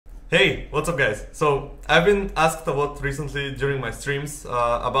Hey, what's up guys? So I've been asked a lot recently during my streams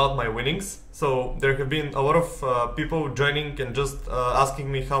about my winnings. So there have been a lot of people joining and just asking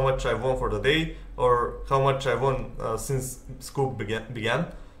me how much I won for the day or how much I won since Scoop began.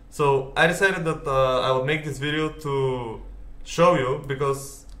 So I decided that I would make this video to show you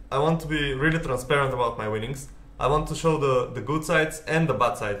because I want to be really transparent about my winnings. I want to show the good sides and the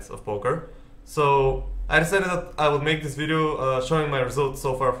bad sides of poker. So I decided that I would make this video showing my results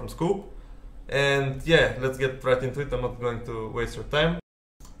so far from Scoop. And yeah, let's get right into it. I'm not going to waste your time.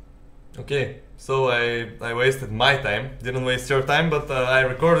 Okay, so I wasted my time, didn't waste your time, but I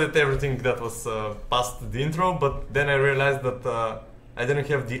recorded everything that was past the intro, but then I realized that I didn't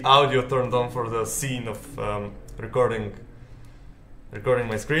have the audio turned on for the scene of recording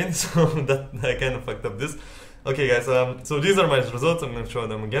my screen, so that I kind of fucked up this. Okay guys, so these are my results. I'm going to show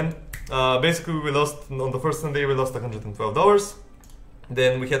them again. Basically we lost, on the first Sunday we lost $112.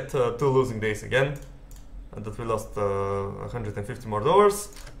 Then we had 2 losing days again, that we lost $150 more.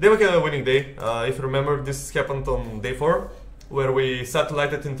 Then we had a winning day. If you remember, this happened on day 4, where we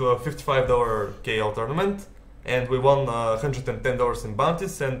satellited into a $55 KL tournament, and we won $110 in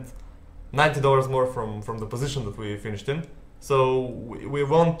bounties and $90 more from the position that we finished in. So we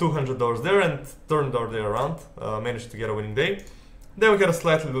won $200 there and turned our day around, managed to get a winning day. Then we had a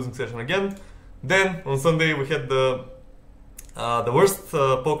slightly losing session again. Then on Sunday we had the worst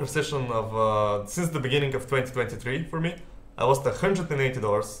poker session of since the beginning of 2023 for me. I lost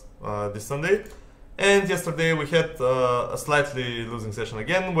 $180 this Sunday. And yesterday we had a slightly losing session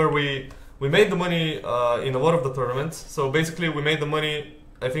again, where we made the money in a lot of the tournaments. So basically we made the money,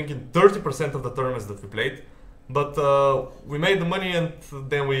 I think, in 30% of the tournaments that we played. But we made the money and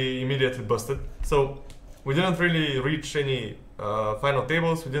then we immediately busted. So we didn't really reach any final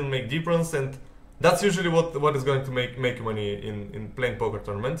tables, we didn't make deep runs, and that's usually what is going to make you money in playing poker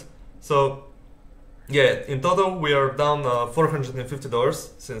tournaments. So yeah, in total we are down $450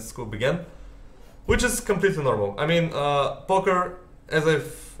 since school began, which is completely normal. I mean, poker, as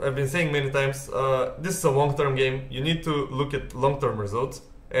I've been saying many times, this is a long-term game. You need to look at long-term results.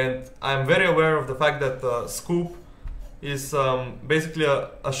 And I'm very aware of the fact that Scoop is basically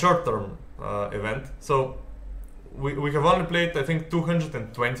a short-term event. So we have only played, I think,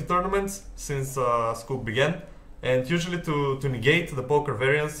 220 tournaments since Scoop began. And usually to negate the poker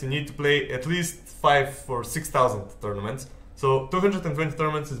variance, you need to play at least 5,000 or 6,000 tournaments. So 220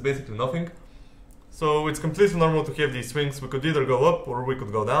 tournaments is basically nothing. So it's completely normal to have these swings. We could either go up or we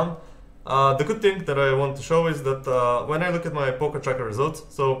could go down. The good thing that I want to show is that when I look at my poker tracker results,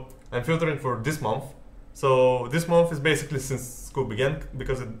 so I'm filtering for this month. So this month is basically since school began,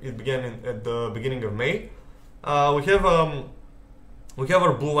 because it began at the beginning of May. We have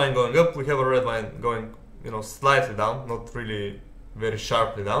our blue line going up, we have a red line going, slightly down, not really very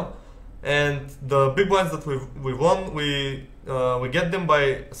sharply down. And the big blinds that we won, we get them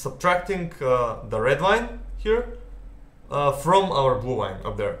by subtracting the red line here from our blue line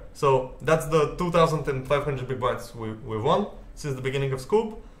up there. So that's the 2,500 big blinds we won since the beginning of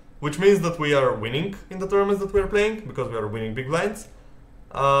Scoop, which means that we are winning in the tournaments that we are playing, because we are winning big blinds.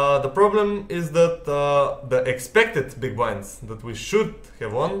 The problem is that the expected big blinds that we should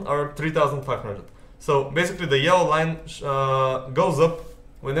have won are 3,500. So basically the yellow line goes up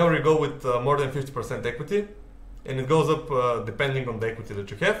whenever you go with more than 50% equity, and it goes up depending on the equity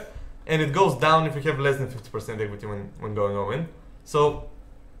that you have. And it goes down if you have less than 50% equity when going all in. So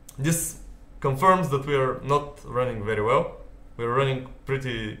this confirms that we are not running very well. We're running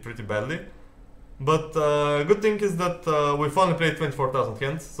pretty badly. But good thing is that we've only played 24,000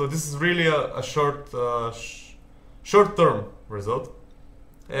 hands. So this is really a short-term result.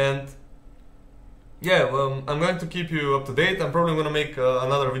 And yeah, I'm going to keep you up to date. I'm probably going to make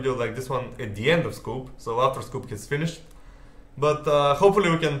another video like this one at the end of Scoop, so after Scoop gets finished. But hopefully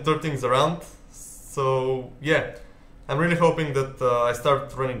we can turn things around. So yeah, I'm really hoping that I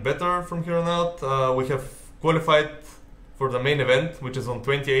start running better from here on out. We have qualified for the main event, which is on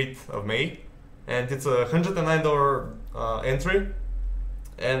 28th of May. And it's a $109 entry.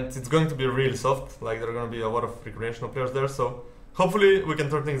 And it's going to be really soft, like there are going to be a lot of recreational players there. So hopefully we can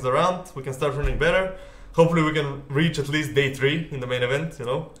turn things around, we can start running better. Hopefully we can reach at least day 3 in the main event,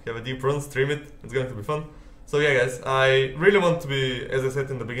 have a deep run, stream it, it's going to be fun. So yeah guys, I really want to be, as I said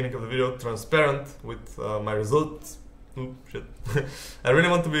in the beginning of the video, transparent with my results. Ooh, shit. I really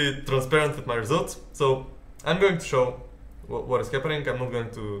want to be transparent with my results. So I'm going to show what is happening. I'm not going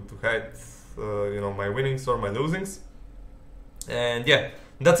to hide my winnings or my losings. And yeah,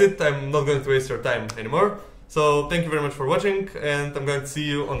 that's it. I'm not going to waste your time anymore. So thank you very much for watching, and I'm going to see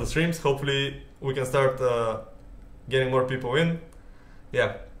you on the streams. Hopefully we can start getting more people in.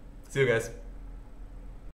 Yeah, See you guys.